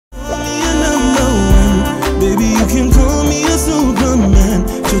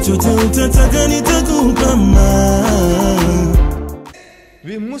chochote utataka nitakupa ma.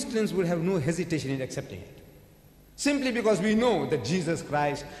 We Muslims would have no hesitation in accepting it. Simply because we know that Jesus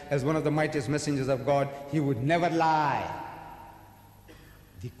Christ, as one of the mightiest messengers of God, he would never lie.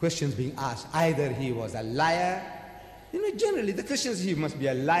 The questions being asked, either he was a liar, generally the Christians, he must be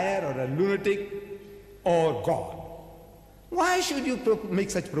a liar or a lunatic or God. Why should you make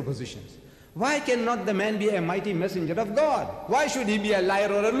such propositions? Why cannot the man be a mighty messenger of God? Why should he be a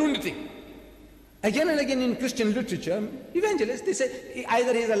liar or a lunatic? Again and again in Christian literature, evangelists, they say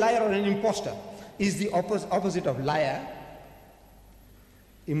either he is a liar or an impostor. Is the opposite of liar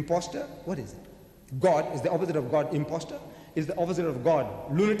impostor? What is it? God is the opposite of God, impostor? Is the opposite of God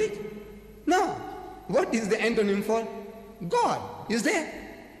lunatic? No. What is the antonym for God? Is there?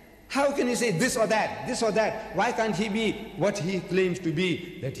 How can you say this or that, this or that? Why can't he be what he claims to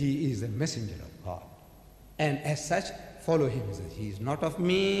be, that he is a messenger of God? And as such, follow him. He says, he is not of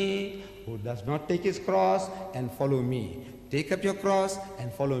me who does not take his cross and follow me. Take up your cross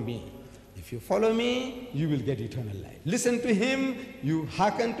and follow me. If you follow me, you will get eternal life. Listen to him, you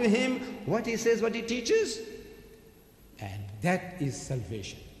hearken to him, what he says, what he teaches, and that is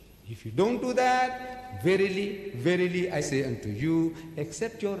salvation. If you don't do that, verily, verily, I say unto you,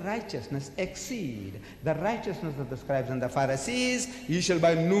 except your righteousness exceed the righteousness of the scribes and the Pharisees, ye shall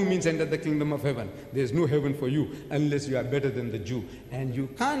by no means enter the kingdom of heaven. There is no heaven for you unless you are better than the Jew. And you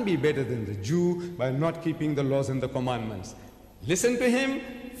can't be better than the Jew by not keeping the laws and the commandments. Listen to him,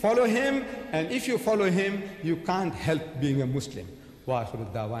 follow him, and if you follow him, you can't help being a Muslim. Wa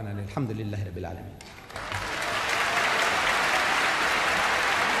akhiru da'wana alhamdulillahi rabbil alamin.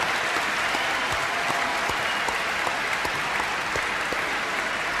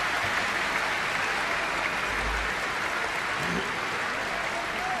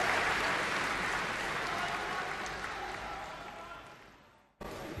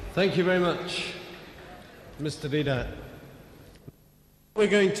 Thank you very much, Mr. Deedat. What we're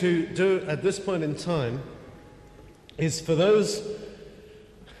going to do at this point in time is for those,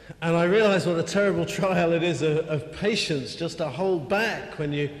 and I realize what a terrible trial it is of patience just to hold back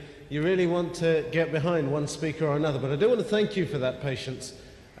when you really want to get behind one speaker or another. But I do want to thank you for that patience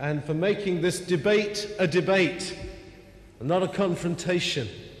and for making this debate a debate and not a confrontation.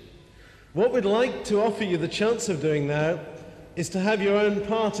 What we'd like to offer you the chance of doing now is to have your own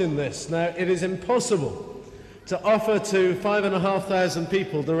part in this. Now, it is impossible to offer to 5,500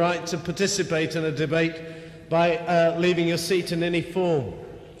 people the right to participate in a debate by leaving your seat in any form.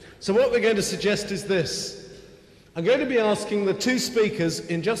 So what we're going to suggest is this. I'm going to be asking the two speakers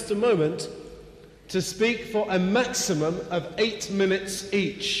in just a moment to speak for a maximum of 8 minutes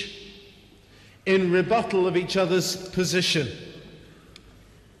each in rebuttal of each other's position.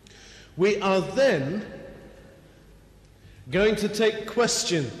 We are then going to take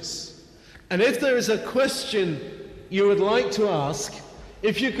questions. And if there is a question you would like to ask,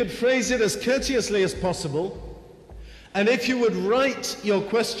 if you could phrase it as courteously as possible, and if you would write your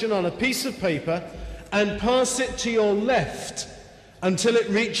question on a piece of paper and pass it to your left until it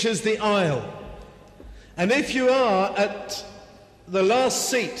reaches the aisle. And if you are at the last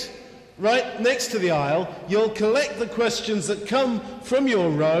seat right next to the aisle, you'll collect the questions that come from your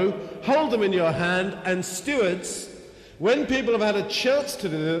row, hold them in your hand, and stewards, when people have had a chance to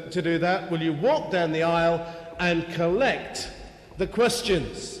do that, will you walk down the aisle and collect the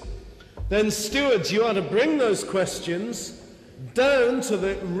questions. Then stewards, you are to bring those questions down to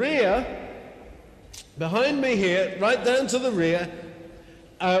the rear, behind me here, right down to the rear,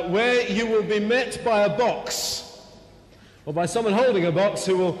 where you will be met by a box, or by someone holding a box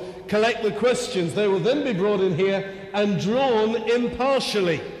who will collect the questions. They will then be brought in here and drawn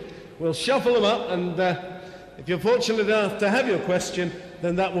impartially. We'll shuffle them up, and if you're fortunate enough to have your question,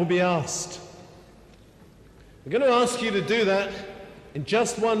 then that will be asked. We're going to ask you to do that in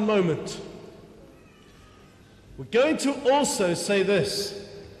just one moment. We're going to also say this.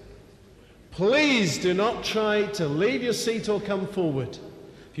 Please do not try to leave your seat or come forward.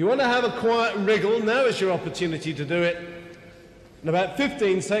 If you want to have a quiet wriggle, now is your opportunity to do it. In about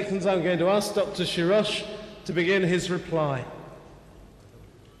 15 seconds, I'm going to ask Dr. Shorrosh to begin his reply.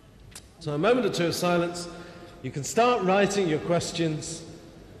 So a moment or two of silence. You can start writing your questions.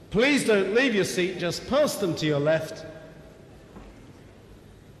 Please don't leave your seat, just pass them to your left.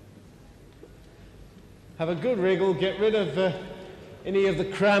 Have a good wriggle, get rid of any of the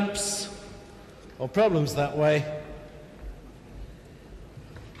cramps or problems that way.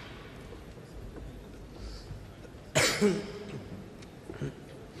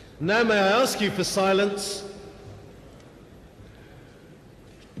 Now may I ask you for silence?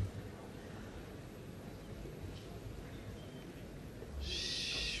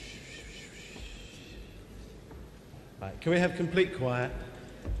 Can we have complete quiet?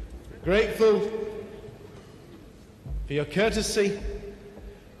 Grateful for your courtesy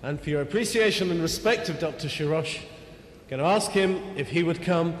and for your appreciation and respect of Dr. Shorrosh. I'm going to ask him if he would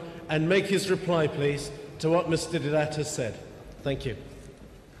come and make his reply, please, to what Mr. Deedat has said. Thank you.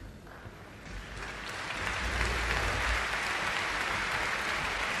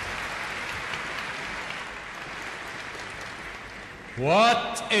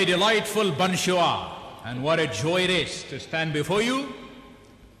 What a delightful bunch you are, and what a joy it is to stand before you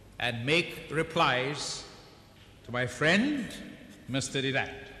and make replies to my friend, Mr. Deedat.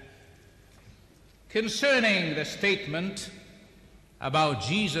 Concerning the statement about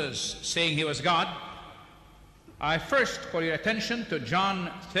Jesus saying he was God, I first call your attention to John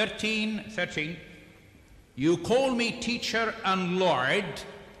 13:13. You call me teacher and Lord,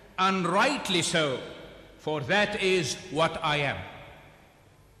 and rightly so, for that is what I am.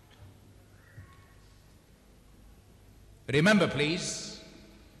 Remember, please,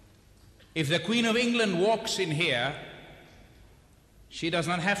 if the Queen of England walks in here, she does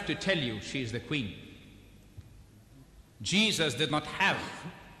not have to tell you she is the Queen. Jesus did not have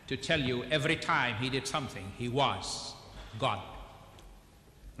to tell you every time he did something. He was God.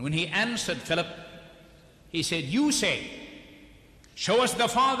 And when he answered Philip, he said, you say, show us the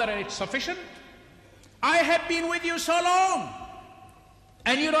Father and it's sufficient? I have been with you so long,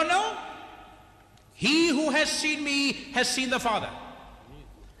 and you don't know? He who has seen me has seen the Father.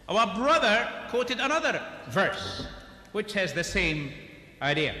 Our brother quoted another verse which has the same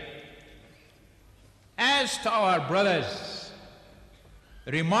idea. As to our brother's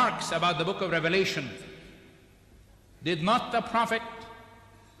remarks about the book of Revelation, did not the prophet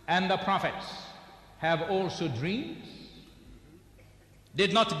and the prophets have also dreams?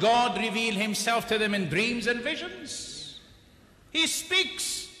 Did not God reveal himself to them in dreams and visions? He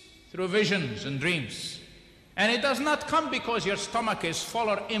speaks through visions and dreams. And it does not come because your stomach is full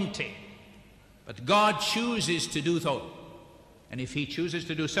or empty, but God chooses to do so. And if he chooses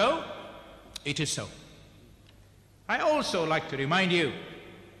to do so, it is so. I also like to remind you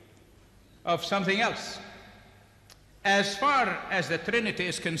of something else. As far as the Trinity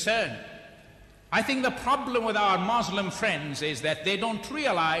is concerned, I think the problem with our Muslim friends is that they don't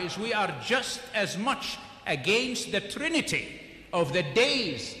realize we are just as much against the Trinity of the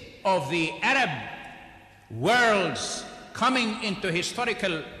days of the Arab world's coming into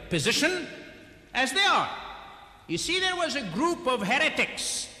historical position as they are. You see, there was a group of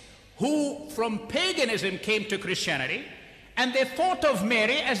heretics who from paganism came to Christianity, and they thought of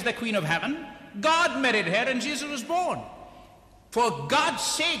Mary as the Queen of Heaven. God married her and Jesus was born. For God's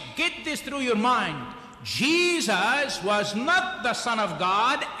sake, get this through your mind. Jesus was not the Son of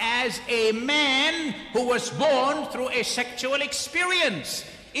God as a man who was born through a sexual experience.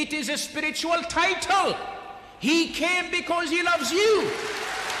 It is a spiritual title. He came because he loves you.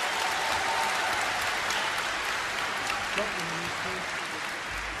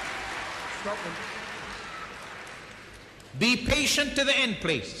 Be patient to the end,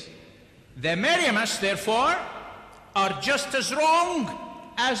 please. The Mariamists, therefore, are just as wrong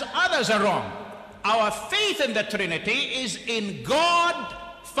as others are wrong. Our faith in the Trinity is in God,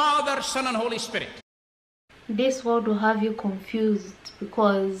 Father, Son, and Holy Spirit. This word will have you confused,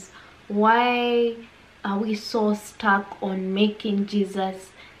 because why are we so stuck on making Jesus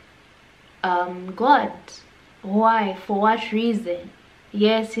God? Why? For what reason?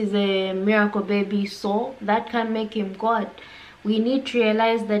 Yes, he's a miracle baby, so that can make him God. We need to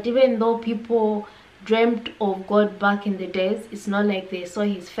realize that even though people dreamt of God back in the days, it's not like they saw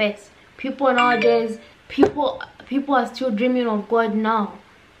his face. People nowadays, people are still dreaming of God now,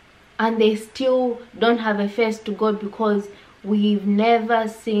 and they still don't have a face to God because we've never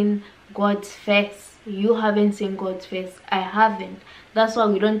seen God's face. You haven't seen God's face. I haven't. That's why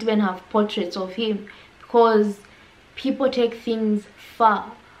we don't even have portraits of him, because people take things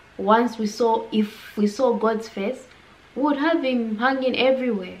far. Once if we saw God's face, we would have him hanging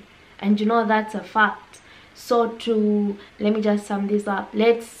everywhere, and you know that's a fact. So let me just sum this up.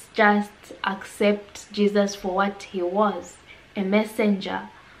 Let's just accept Jesus for what he was, a messenger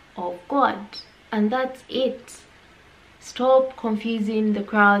of God, and that's it. Stop confusing the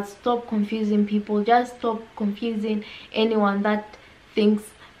crowd, stop confusing people, just stop confusing anyone that thinks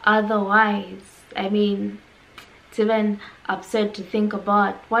otherwise. I mean, it's even absurd to think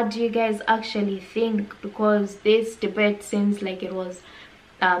about. What do you guys actually think? Because this debate seems like it was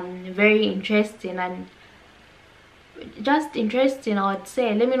very interesting, and just interesting, I would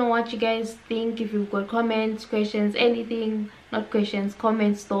say. Let me know what you guys think. If you've got comments, questions, anything, not questions,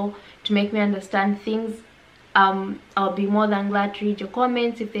 comments though, to make me understand things I'll be more than glad to read your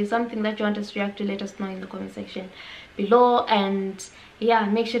comments. If there's something that you want us to react to, let us know in the comment section below. And yeah,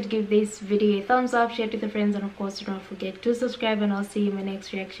 make sure to give this video a thumbs up, share it with your friends, and of course do not forget to subscribe, and I'll see you in my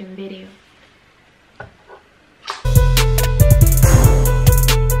next reaction video.